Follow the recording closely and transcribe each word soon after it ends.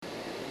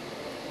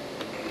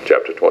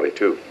Chapter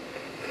 22.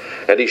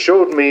 And he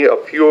showed me a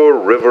pure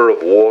river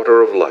of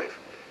water of life,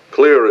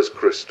 clear as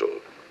crystal,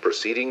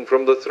 proceeding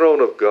from the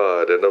throne of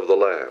God and of the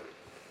Lamb.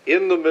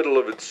 In the middle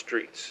of its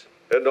streets,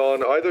 and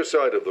on either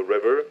side of the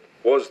river,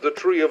 was the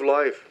tree of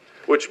life,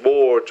 which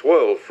bore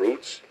 12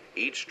 fruits,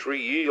 each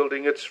tree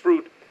yielding its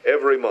fruit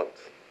every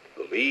month.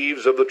 The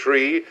leaves of the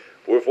tree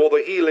were for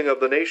the healing of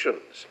the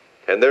nations.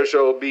 And there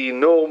shall be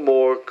no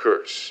more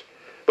curse,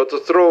 but the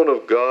throne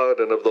of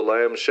God and of the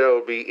Lamb shall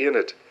be in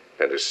it,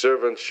 and his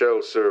servants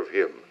shall serve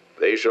him.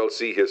 They shall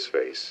see his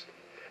face,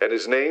 and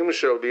his name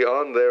shall be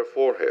on their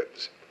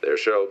foreheads. There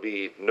shall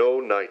be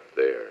no night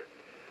there.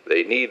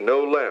 They need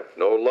no lamp,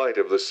 no light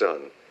of the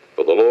sun,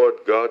 for the Lord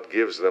God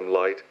gives them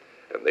light,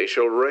 and they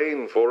shall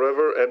reign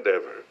forever and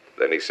ever.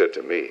 Then he said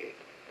to me,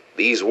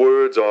 These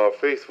words are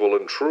faithful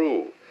and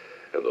true.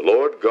 And the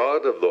Lord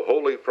God of the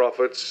holy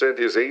prophets sent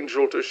his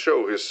angel to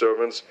show his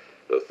servants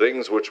the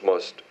things which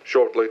must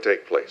shortly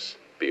take place.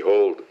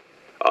 Behold,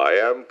 I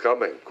am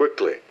coming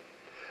quickly.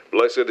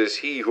 Blessed is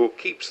he who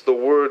keeps the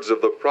words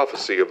of the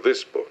prophecy of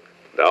this book.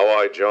 Now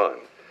I,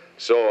 John,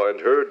 saw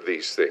and heard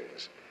these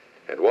things.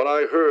 And when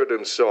I heard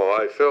and saw,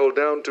 I fell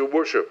down to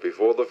worship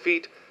before the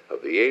feet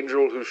of the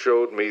angel who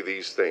showed me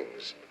these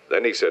things.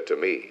 Then he said to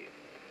me,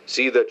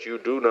 See that you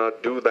do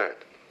not do that,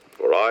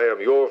 for I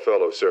am your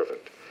fellow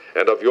servant,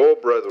 and of your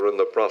brethren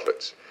the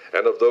prophets,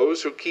 and of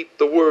those who keep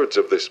the words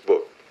of this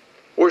book.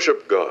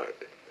 Worship God.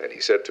 And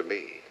he said to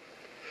me,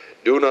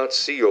 Do not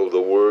seal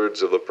the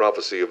words of the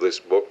prophecy of this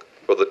book,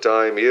 for the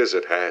time is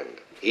at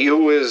hand. He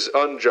who is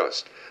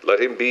unjust, let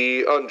him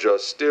be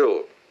unjust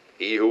still.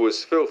 He who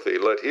is filthy,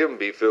 let him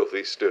be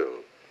filthy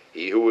still.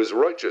 He who is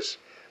righteous,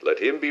 let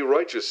him be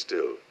righteous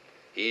still.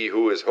 He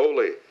who is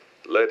holy,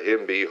 let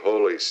him be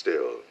holy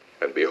still.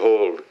 And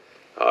behold,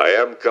 I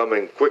am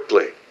coming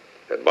quickly,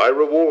 and my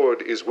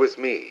reward is with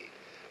me,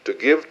 to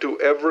give to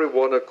every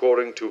one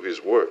according to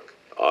his work.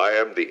 I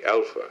am the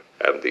Alpha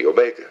and the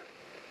Omega,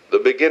 the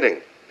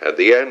beginning and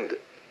the end,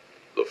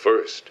 the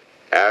first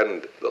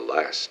and the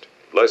last.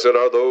 Blessed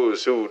are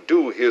those who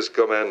do his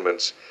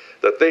commandments,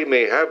 that they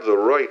may have the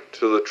right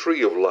to the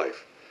tree of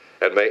life,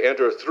 and may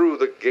enter through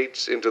the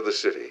gates into the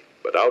city.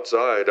 But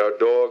outside are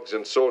dogs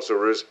and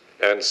sorcerers,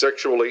 and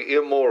sexually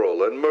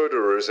immoral, and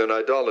murderers, and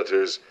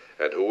idolaters,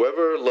 and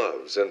whoever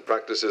loves and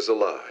practices a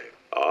lie.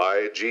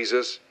 I,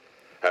 Jesus,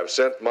 have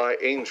sent my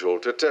angel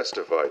to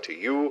testify to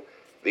you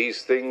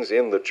these things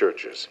in the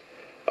churches.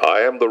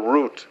 I am the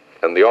root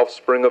and the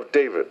offspring of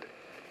David,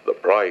 the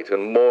bright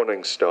and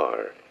morning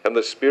star. And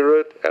the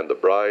Spirit and the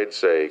bride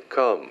say,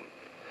 Come.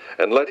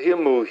 And let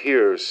him who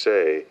hears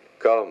say,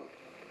 Come.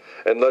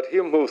 And let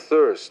him who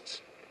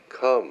thirsts,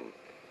 come.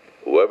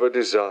 Whoever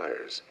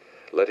desires,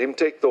 let him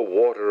take the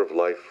water of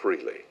life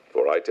freely.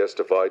 For I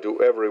testify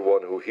to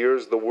everyone who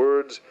hears the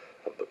words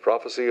of the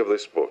prophecy of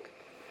this book.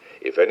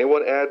 If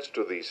anyone adds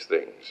to these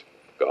things,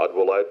 God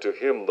will add to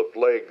him the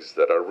plagues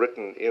that are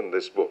written in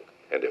this book.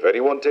 And if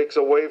anyone takes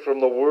away from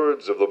the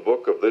words of the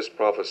book of this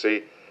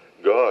prophecy,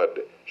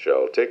 God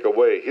shall take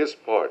away his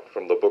part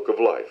from the book of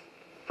life,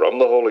 from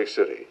the holy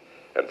city,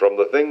 and from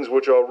the things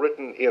which are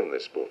written in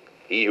this book.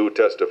 He who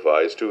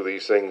testifies to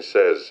these things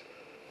says,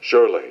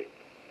 Surely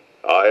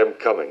I am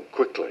coming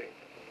quickly.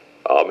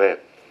 Amen.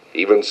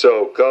 Even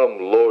so, come,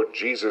 Lord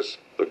Jesus.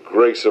 The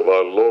grace of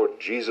our Lord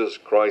Jesus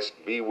Christ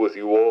be with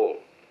you all.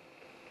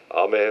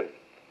 Amen.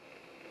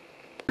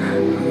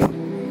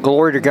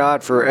 Glory to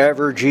God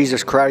forever.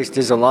 Jesus Christ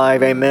is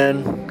alive.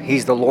 Amen.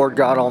 He's the Lord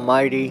God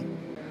Almighty.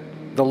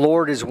 The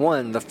Lord is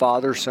one, the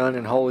Father, Son,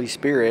 and Holy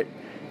Spirit.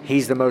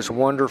 He's the most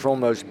wonderful,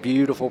 most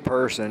beautiful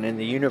person in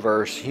the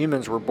universe.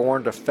 Humans were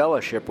born to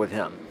fellowship with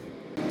him.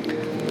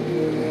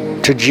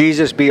 To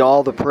Jesus be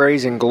all the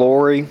praise and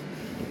glory.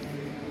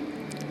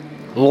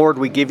 Lord,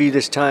 we give you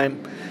this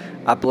time.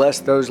 I bless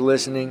those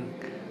listening.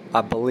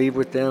 I believe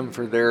with them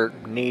for their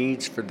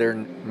needs, for their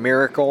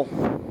miracle.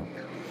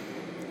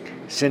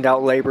 Send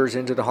out laborers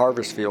into the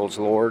harvest fields,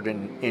 Lord,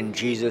 in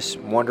Jesus'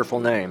 wonderful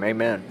name.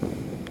 Amen.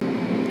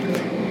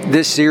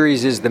 This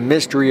series is the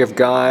mystery of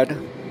God,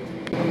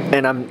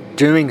 and I'm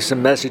doing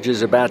some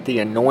messages about the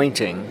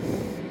anointing,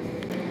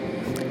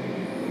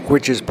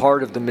 which is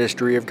part of the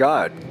mystery of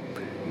God.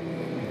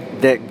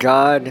 That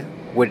God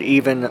would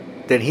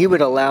that he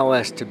would allow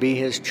us to be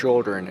his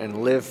children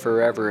and live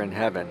forever in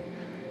heaven.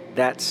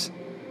 That's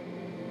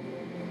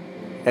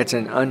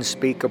an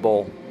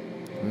unspeakable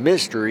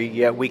mystery,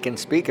 yet we can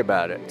speak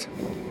about it.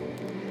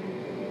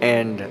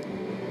 And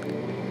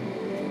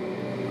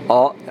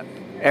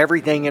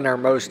everything in our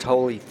most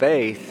holy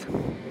faith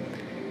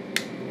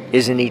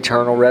is an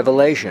eternal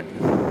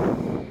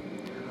revelation.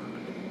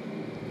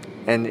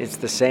 And it's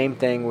the same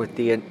thing with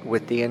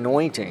the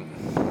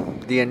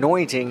anointing. The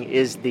anointing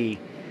is the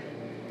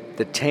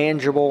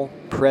tangible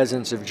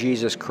presence of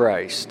Jesus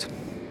Christ.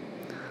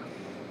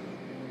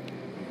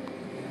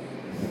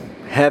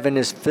 Heaven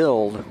is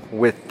filled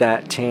with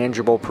that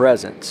tangible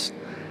presence.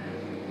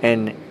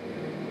 And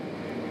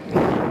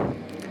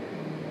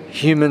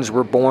humans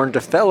were born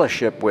to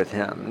fellowship with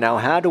him. Now,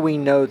 how do we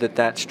know that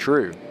that's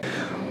true?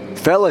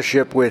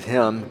 Fellowship with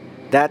him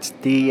That's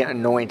the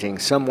anointing.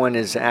 Someone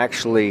is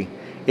actually,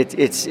 it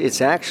is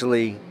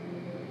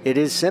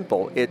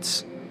simple.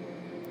 It's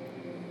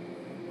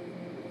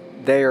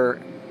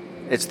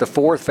the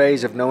fourth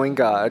phase of knowing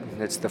God.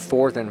 It's the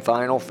fourth and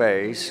final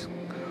phase.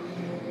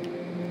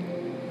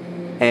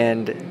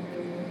 And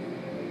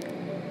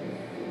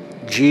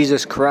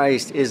Jesus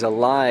Christ is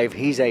alive.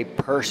 He's a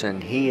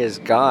person. He is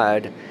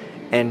God.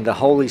 And the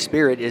Holy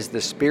Spirit is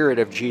the Spirit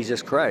of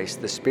Jesus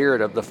Christ, the Spirit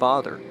of the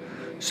Father.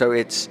 So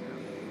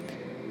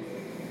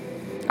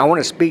I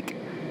want to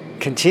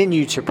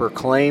continue to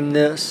proclaim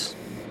this,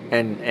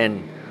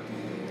 and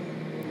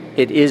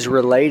it is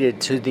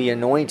related to the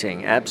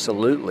anointing,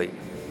 absolutely.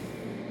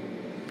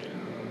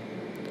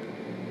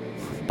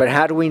 But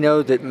how do we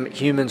know that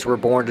humans were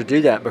born to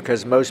do that?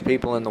 Because most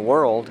people in the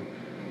world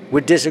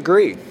would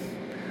disagree.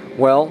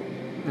 Well,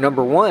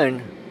 number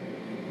one,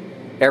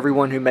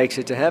 everyone who makes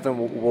it to heaven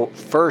will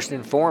first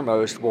and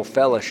foremost will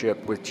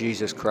fellowship with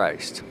Jesus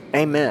Christ.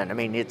 Amen. I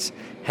mean,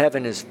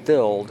 heaven is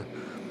filled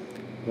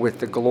with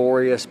the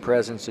glorious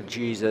presence of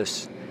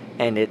Jesus,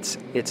 and it's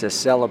a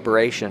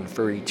celebration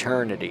for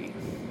eternity.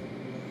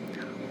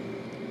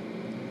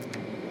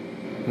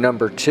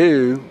 Number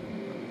two,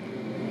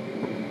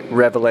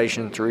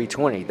 Revelation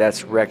 3:20.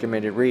 That's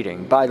recommended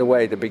reading. By the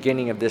way, the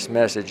beginning of this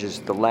message is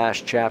the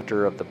last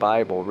chapter of the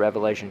Bible,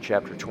 Revelation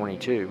chapter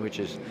 22, which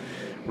is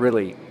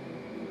really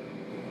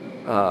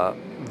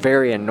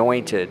very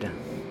anointed,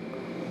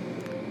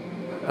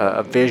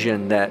 a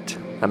vision that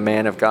a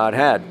man of God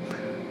had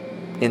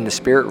in the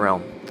spirit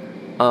realm.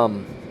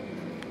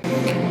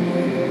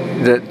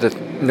 The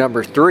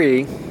number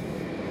three,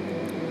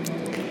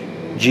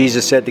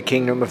 Jesus said the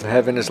kingdom of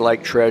heaven is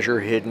like treasure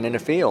hidden in a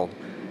field.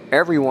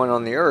 Everyone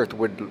on the earth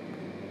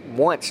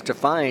wants to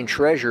find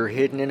treasure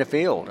hidden in a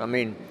field. I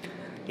mean,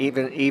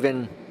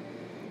 even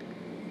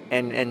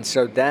and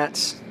so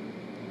that's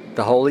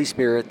the Holy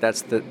Spirit.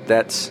 That's the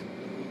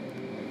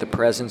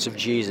presence of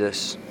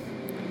Jesus.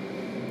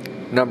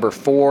 Number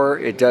four,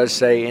 it does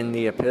say in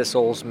the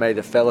epistles, may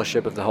the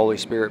fellowship of the Holy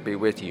Spirit be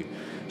with you.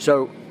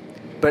 So,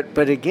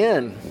 but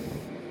again,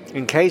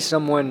 in case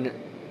someone,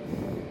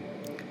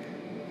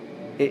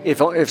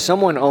 if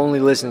someone only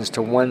listens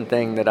to one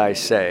thing that I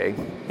say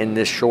in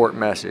this short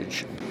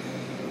message,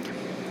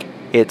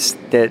 it's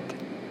that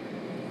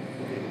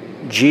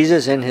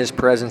Jesus in His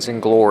presence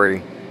and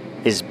glory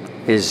is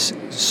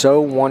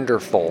so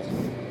wonderful.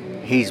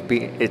 He's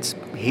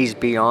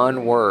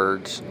beyond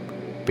words,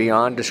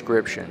 beyond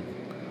description.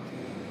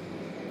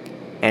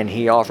 And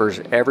He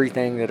offers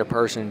everything that a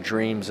person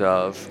dreams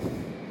of.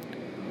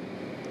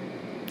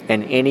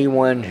 And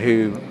anyone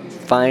who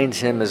finds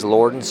Him as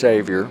Lord and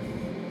Savior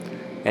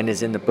and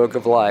is in the book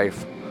of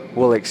life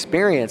will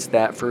experience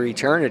that for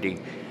eternity.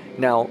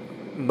 Now,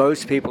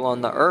 most people on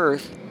the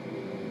earth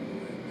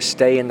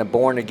stay in the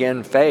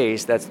born-again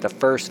phase. That's the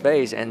first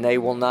phase, and they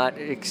will not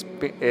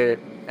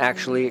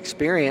actually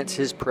experience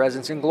His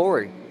presence and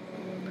glory.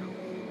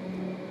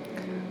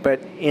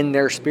 But in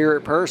their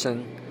spirit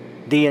person,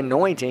 the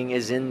anointing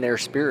is in their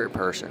spirit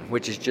person,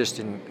 which is just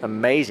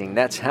amazing.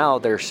 That's how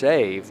they're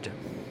saved.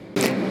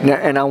 Now,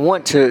 and I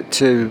want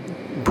to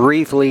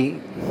briefly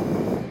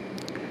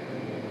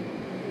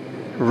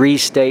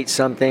restate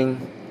something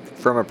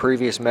from a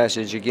previous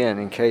message again,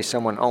 in case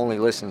someone only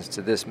listens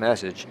to this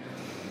message.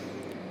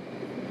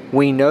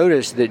 We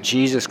notice that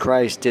Jesus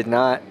Christ did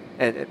not,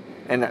 and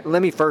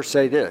let me first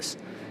say this,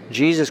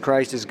 Jesus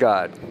Christ is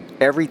God.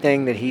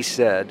 Everything that He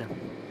said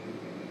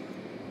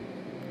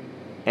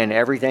and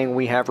everything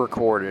we have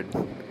recorded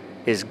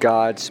is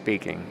God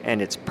speaking, and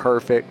it's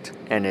perfect,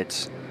 and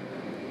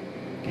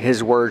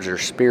His words are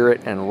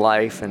spirit and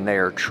life, and they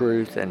are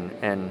truth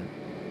and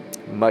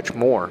much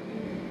more.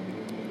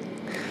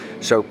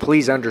 So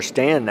please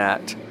understand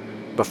that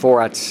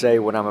before I say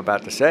what I'm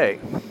about to say.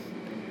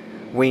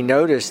 We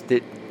notice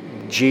that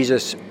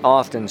Jesus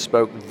often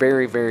spoke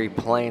very, very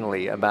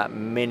plainly about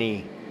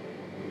many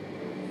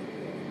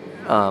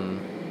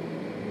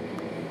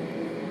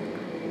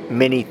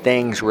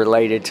things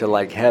related to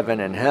like heaven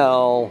and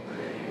hell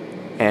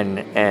and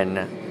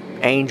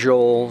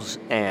angels,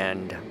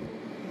 and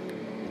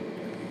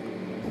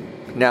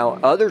now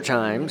other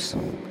times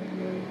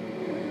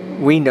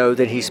we know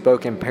that He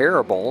spoke in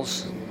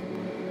parables,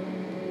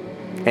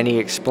 and He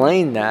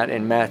explained that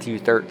in Matthew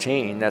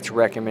 13. That's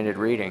recommended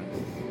reading.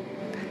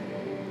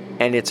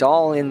 And it's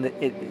all in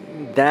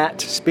that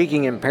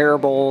speaking in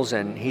parables,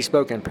 and He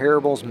spoke in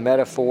parables,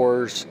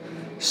 metaphors,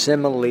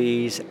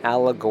 similes,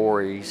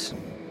 allegories.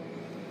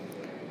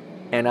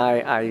 And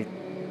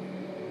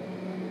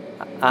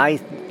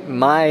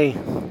my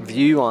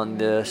view on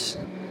this,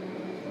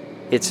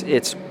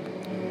 it's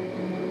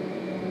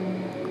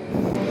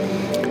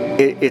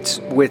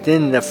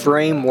within the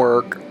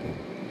framework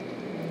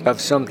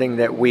of something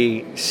that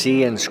we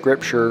see in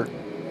Scripture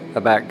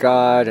about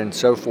God and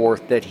so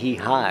forth that He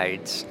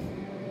hides.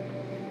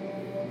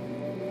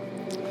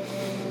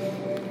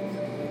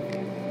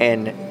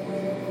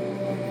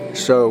 And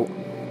so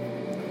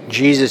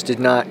Jesus did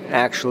not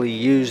actually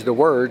use the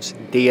words,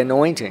 the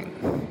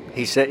anointing.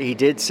 He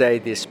did say,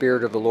 the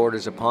Spirit of the Lord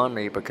is upon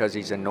me because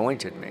He's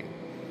anointed me.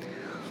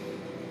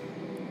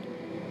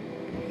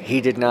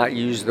 He did not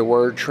use the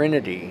word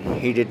Trinity.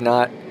 He did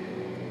not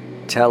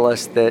tell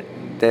us that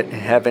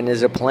heaven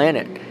is a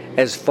planet.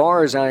 As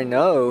far as I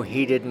know,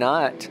 He did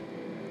not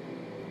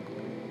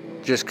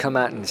just come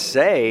out and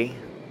say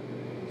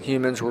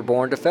humans were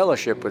born to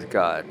fellowship with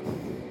God.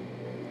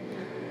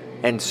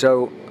 And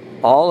so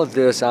all of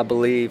this, I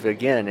believe,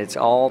 again, it's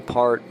all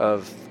part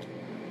of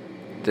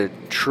the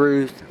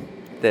truth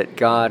that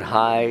God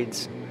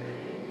hides,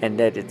 and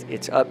that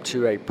it's up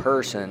to a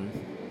person,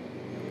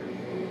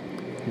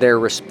 their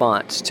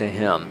response to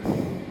Him.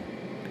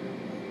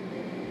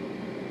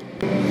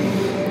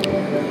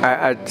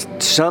 I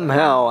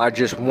somehow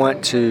just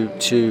want to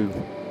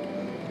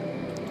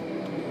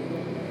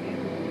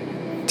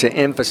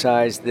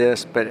emphasize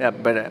this, but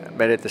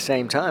at the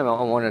same time,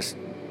 I want to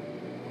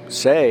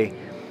say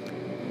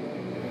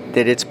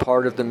that it's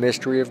part of the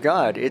mystery of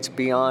God. It's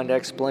beyond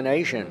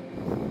explanation.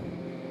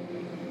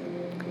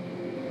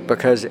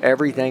 Because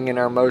everything in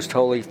our most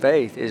holy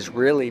faith is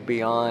really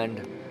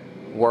beyond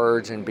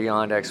words and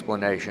beyond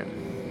explanation.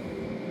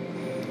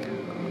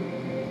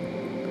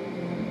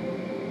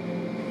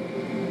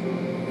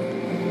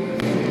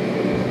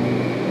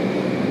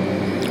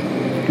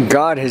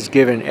 God has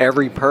given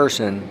every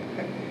person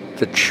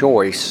the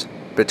choice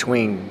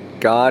between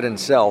God and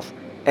self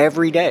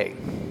every day.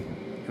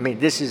 I mean,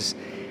 there's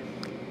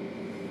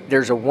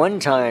a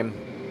one-time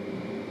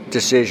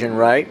decision,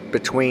 right,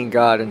 between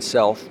God and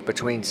self,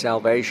 between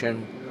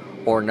salvation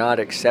or not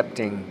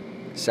accepting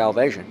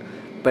salvation.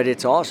 But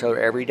it's also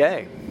every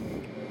day.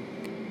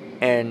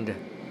 And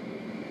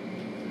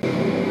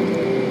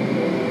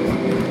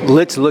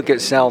let's look at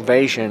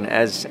salvation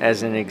as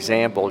an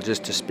example,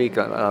 just to speak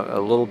a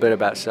little bit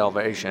about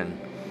salvation.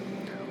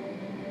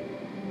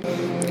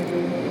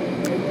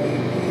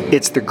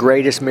 It's the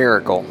greatest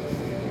miracle.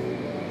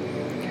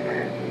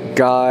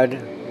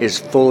 God is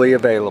fully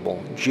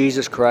available.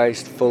 Jesus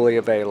Christ, fully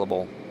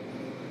available.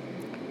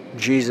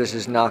 Jesus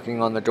is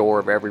knocking on the door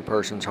of every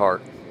person's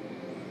heart.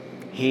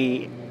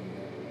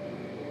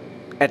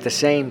 At the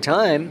same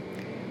time,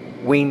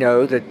 we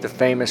know that the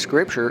famous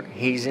scripture,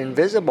 He's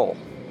invisible.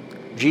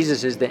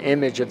 Jesus is the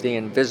image of the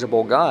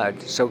invisible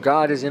God. So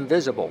God is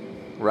invisible,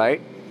 right?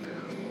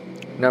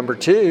 Number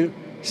two,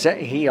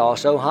 He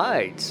also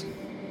hides.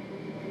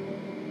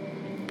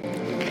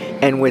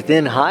 And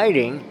within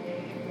hiding,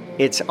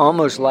 it's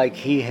almost like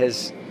He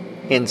has,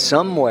 in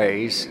some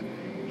ways,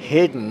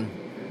 hidden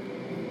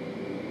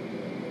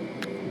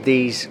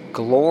these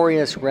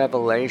glorious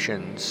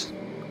revelations.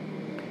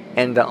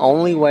 And the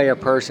only way a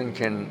person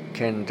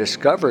can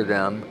discover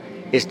them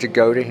is to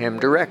go to Him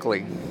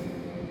directly.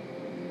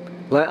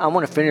 I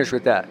want to finish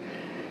with that.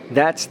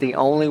 That's the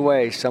only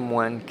way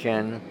someone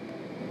can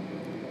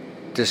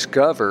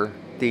discover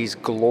these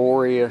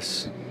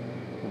glorious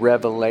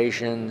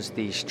revelations,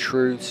 these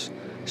truths,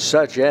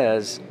 such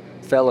as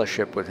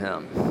fellowship with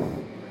Him.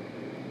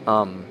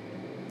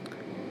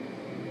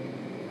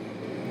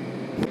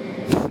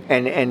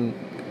 And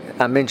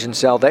I mentioned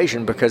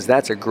salvation because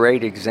that's a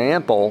great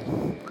example.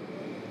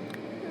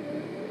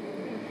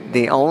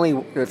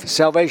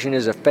 Salvation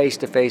is a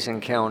face-to-face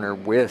encounter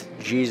with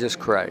Jesus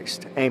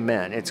Christ.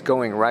 Amen. It's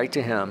going right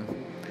to Him.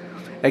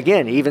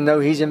 Again, even though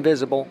He's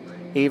invisible,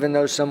 even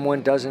though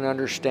someone doesn't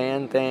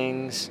understand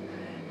things,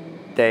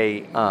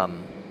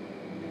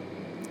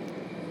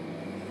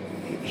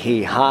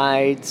 He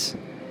hides.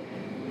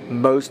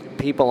 Most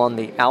people on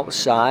the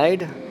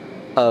outside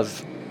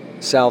of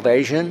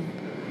salvation,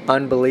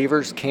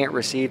 unbelievers, can't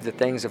receive the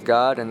things of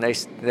God, and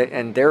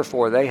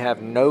therefore they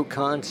have no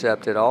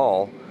concept at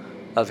all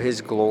of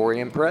His glory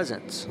and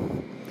presence.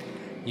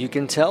 You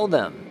can tell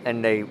them,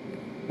 and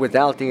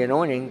without the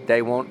anointing,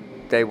 they will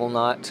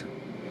not.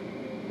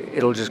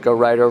 It'll just go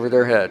right over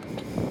their head.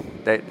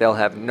 They'll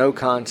have no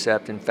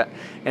concept. In fact,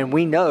 and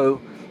we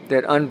know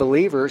that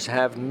unbelievers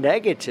have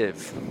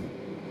negative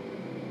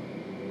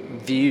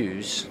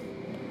views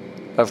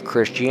of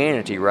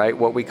Christianity, right?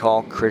 What we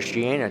call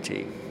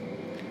Christianity.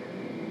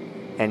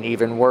 And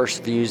even worse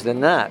views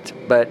than that.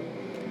 But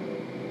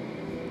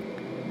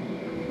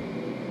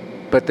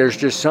there's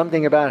just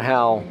something about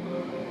how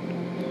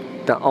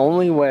the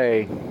only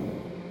way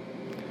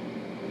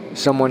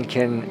someone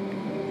can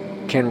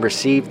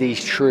receive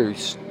these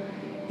truths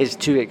is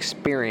to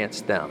experience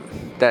them.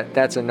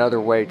 That's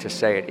another way to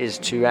say it, is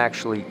to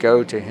actually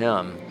go to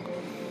Him.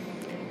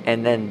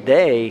 And then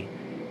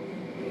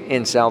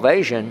in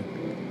salvation,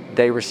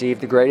 they receive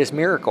the greatest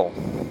miracle.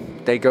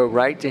 They go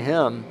right to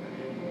Him.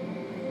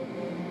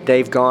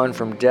 They've gone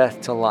from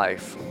death to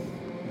life.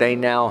 They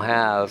now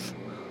have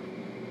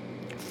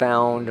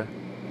found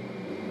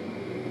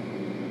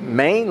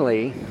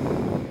mainly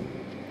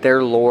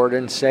their Lord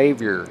and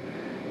Savior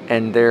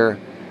and their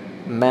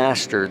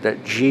Master,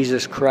 that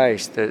Jesus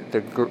Christ,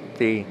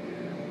 the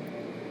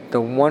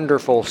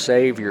wonderful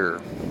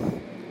Savior,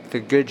 the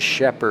Good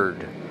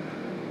Shepherd,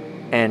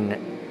 and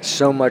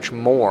so much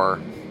more.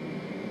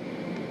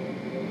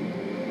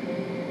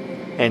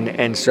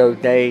 And so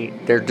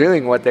they're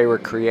doing what they were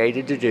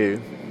created to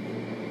do,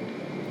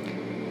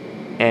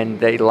 and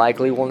they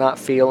likely will not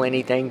feel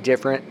anything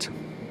different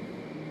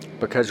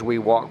because we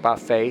walk by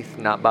faith,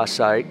 not by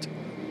sight.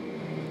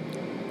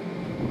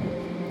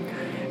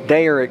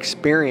 They are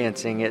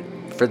experiencing it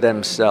for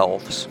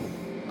themselves.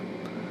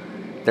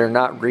 They're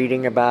not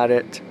reading about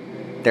it.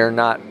 They're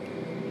not,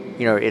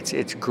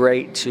 it's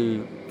great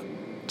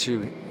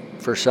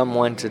for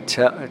someone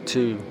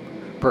to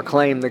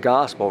proclaim the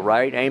gospel,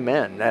 right?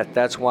 Amen.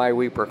 That's why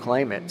we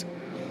proclaim it.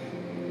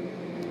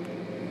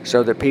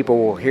 So that people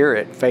will hear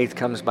it. Faith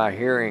comes by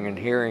hearing, and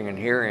hearing, and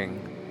hearing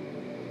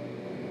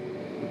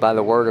by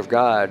the word of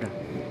God.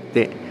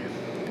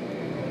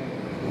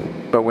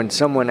 But when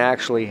someone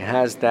actually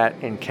has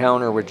that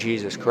encounter with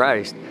Jesus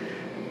Christ,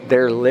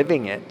 they're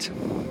living it.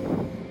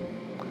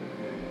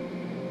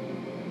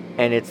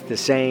 And it's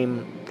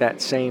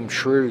that same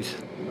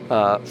truth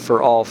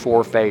for all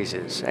four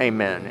phases.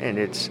 Amen. And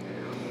it's,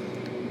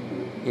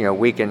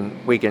 we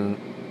can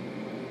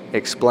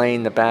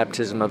explain the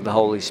baptism of the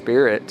Holy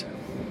Spirit.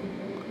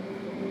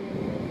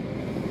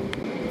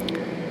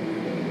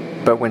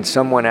 But when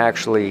someone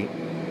actually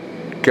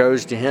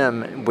goes to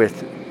Him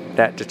with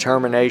that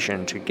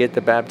determination to get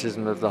the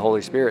baptism of the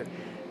Holy Spirit,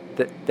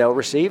 that they'll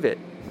receive it.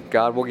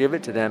 God will give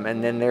it to them,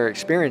 and then they're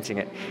experiencing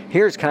it.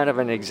 Here's kind of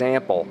an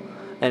example,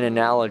 an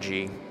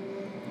analogy.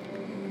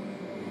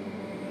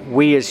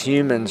 We as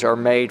humans are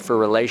made for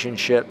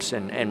relationships,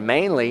 and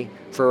mainly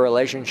for a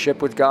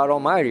relationship with God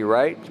Almighty,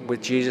 right?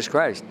 With Jesus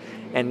Christ.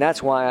 And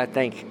that's why I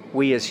think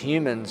we as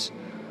humans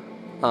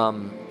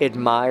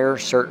admire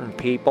certain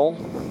people,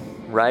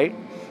 right?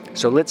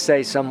 So let's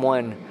say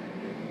someone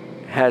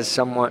has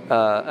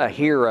a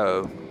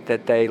hero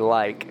that they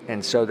like,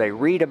 and so they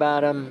read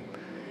about him,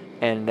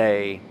 and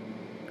they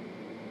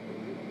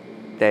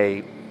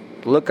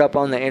look up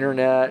on the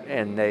internet,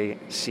 and they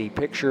see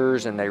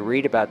pictures, and they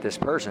read about this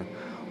person.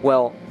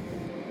 Well,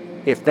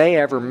 if they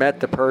ever met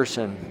the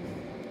person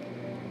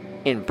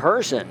in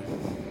person,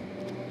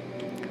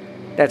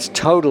 that's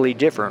totally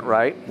different,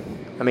 right?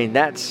 I mean,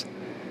 that's,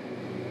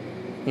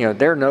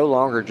 they're no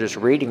longer just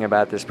reading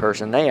about this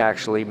person, they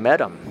actually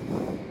met him.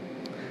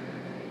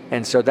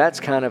 And so that's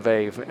kind of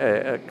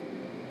a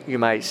you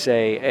might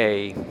say,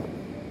 a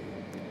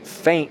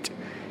faint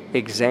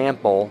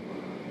example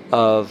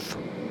of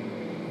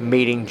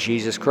meeting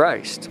Jesus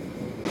Christ.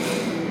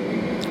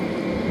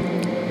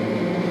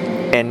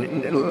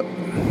 And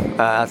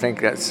I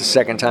think that's the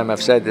second time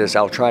I've said this.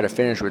 I'll try to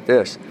finish with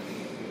this.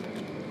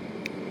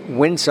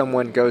 When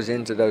someone goes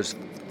into the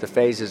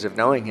phases of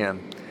knowing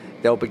Him,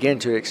 they'll begin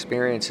to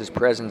experience His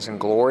presence and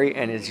glory,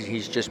 and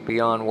He's just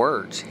beyond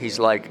words. He's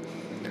like,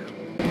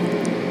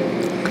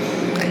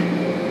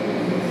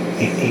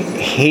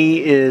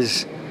 He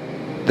is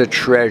the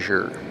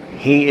treasure.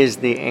 He is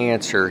the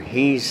answer.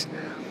 He's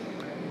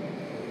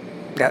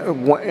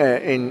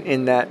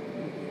in that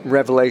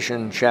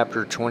Revelation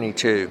chapter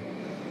 22,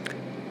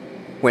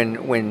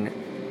 when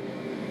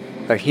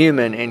a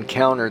human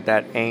encountered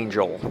that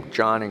angel,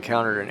 John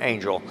encountered an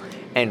angel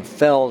and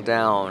fell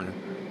down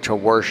to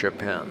worship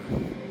him.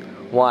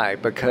 Why?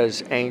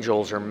 Because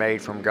angels are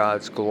made from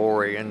God's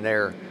glory, and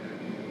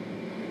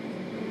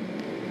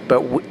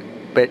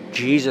but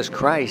Jesus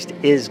Christ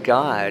is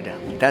God.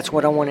 That's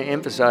what I want to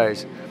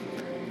emphasize.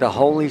 The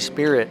Holy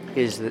Spirit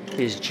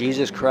is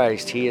Jesus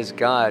Christ. He is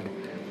God.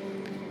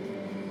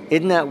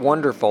 Isn't that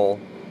wonderful?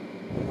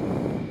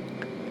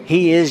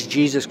 He is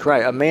Jesus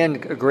Christ.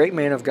 A great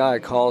man of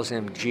God calls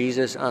Him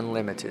Jesus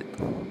Unlimited.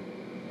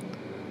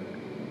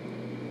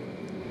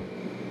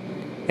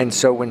 And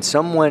so when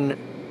someone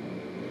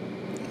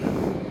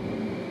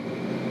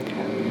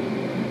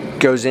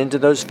goes into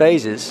those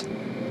phases,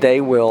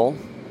 they will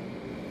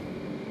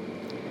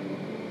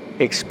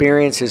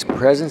experience His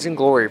presence and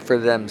glory for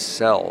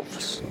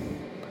themselves.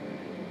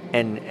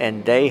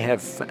 And they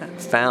have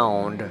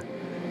found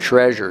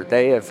treasure.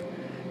 They have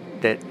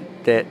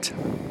that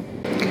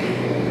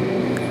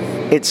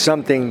it's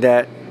something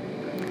that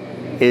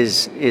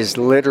is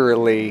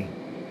literally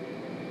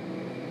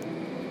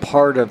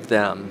part of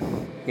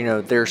them.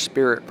 Their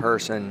spirit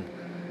person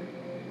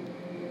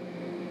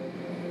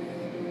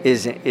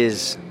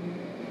is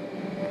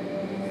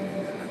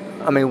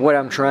what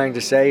I'm trying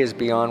to say is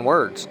beyond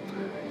words.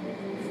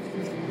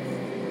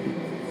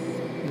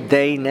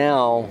 They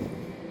now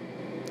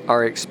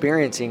are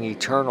experiencing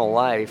eternal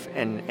life,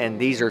 and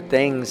these are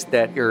things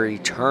that are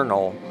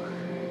eternal,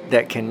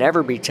 that can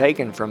never be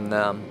taken from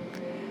them,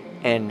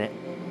 and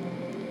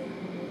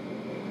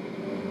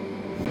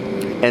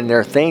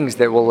they're things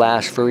that will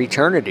last for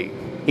eternity,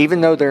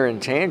 even though they're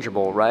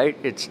intangible, right?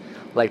 It's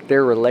like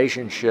their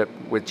relationship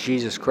with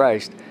Jesus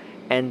Christ,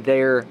 and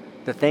they're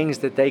the things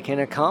that they can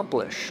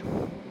accomplish.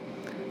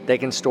 They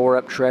can store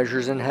up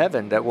treasures in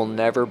heaven that will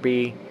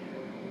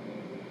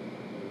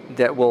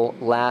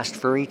last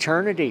for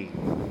eternity.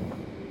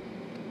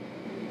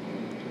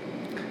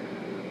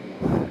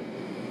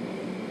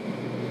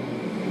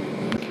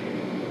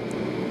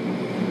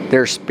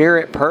 Their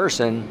spirit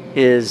person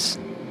is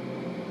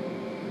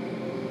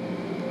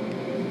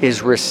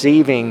is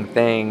receiving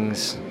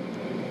things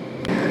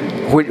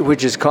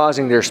which is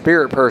causing their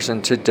spirit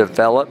person to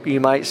develop, you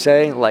might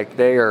say, like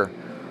they are.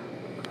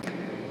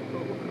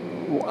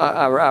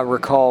 I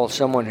recall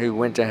someone who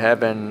went to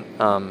heaven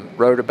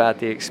wrote about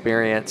the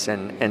experience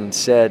and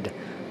said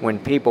when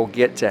people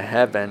get to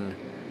heaven,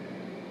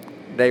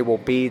 they will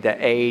be the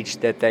age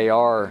that they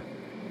are,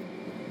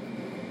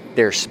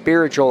 their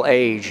spiritual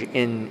age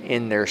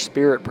in their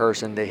spirit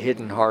person, the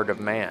hidden heart of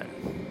man.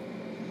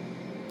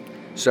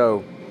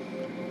 So,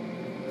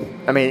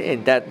 I mean,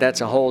 and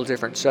that's a whole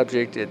different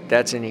subject.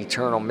 That's an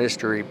eternal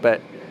mystery.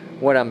 But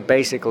what I'm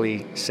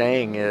basically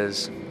saying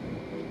is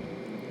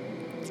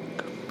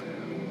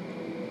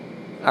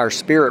our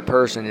spirit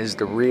person is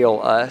the real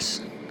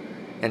us.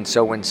 And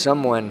so when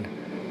someone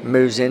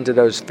moves into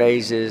those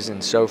phases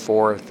and so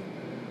forth,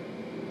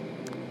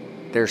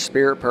 their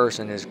spirit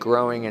person is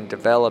growing and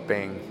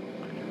developing,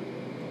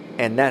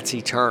 and that's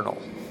eternal.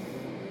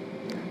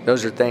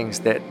 Those are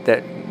things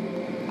that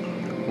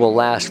will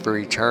last for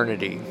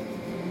eternity.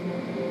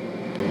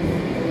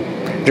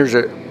 There's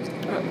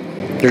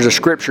a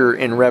scripture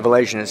in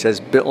Revelation that says,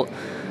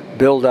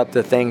 build up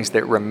the things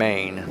that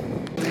remain.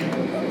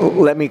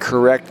 Let me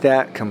correct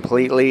that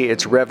completely.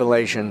 It's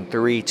Revelation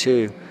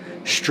 3:2.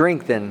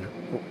 Strengthen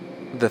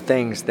the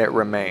things that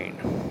remain.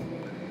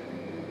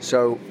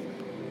 So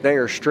they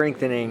are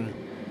strengthening,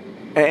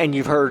 and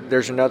you've heard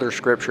there's another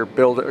scripture,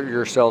 build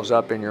yourselves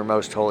up in your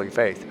most holy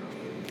faith.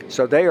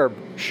 So they are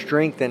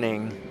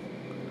strengthening.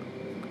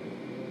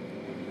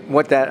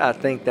 I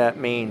think that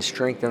means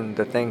strengthen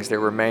the things that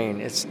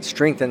remain. It's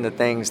strengthen the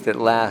things that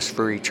last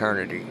for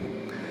eternity.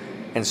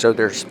 And so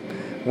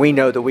we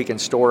know that we can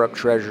store up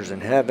treasures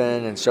in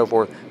heaven and so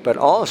forth, but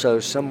also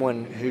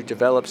someone who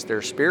develops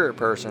their spirit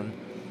person,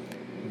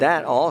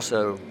 that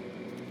also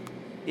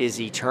is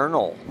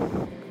eternal.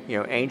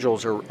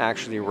 Angels are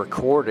actually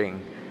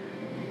recording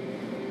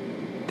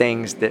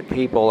things that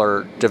people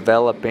are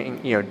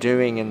developing,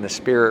 doing in the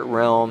spirit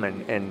realm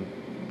and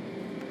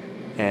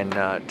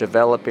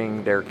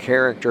developing their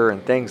character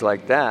and things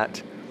like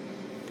that.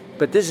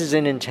 But this is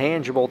an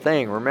intangible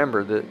thing.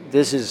 Remember that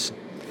this is,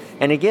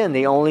 and again,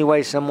 the only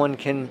way someone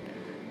can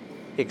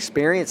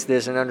experience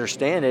this and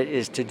understand it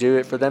is to do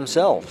it for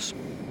themselves.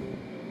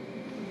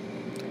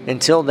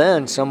 Until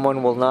then,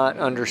 someone will not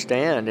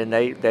understand, and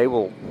they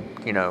will,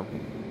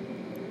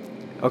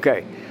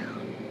 Okay.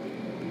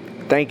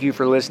 Thank you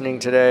for listening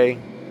today.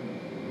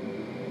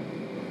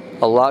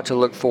 A lot to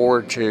look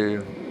forward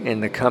to in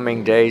the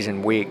coming days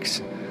and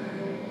weeks.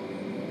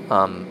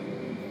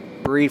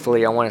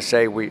 Briefly, I want to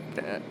say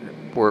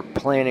we're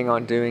planning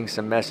on doing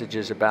some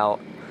messages about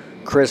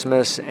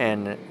Christmas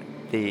and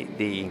the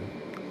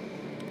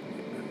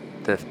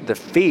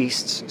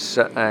feasts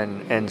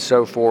and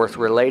so forth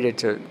related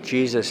to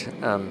Jesus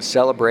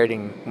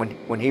celebrating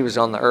when he was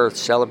on the earth,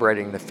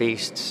 celebrating the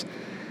feasts,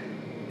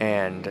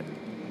 and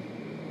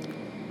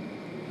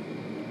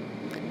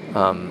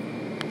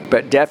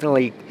but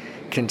definitely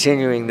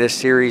continuing this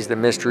series, The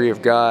Mystery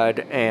of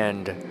God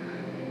and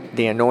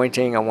the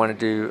Anointing. I want to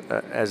do,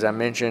 as I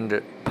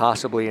mentioned,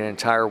 possibly an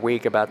entire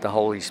week about the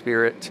Holy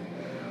Spirit.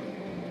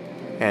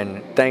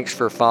 And thanks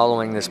for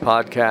following this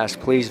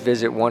podcast. Please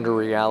visit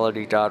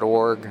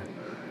wonderreality.org,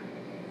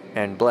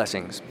 and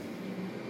blessings.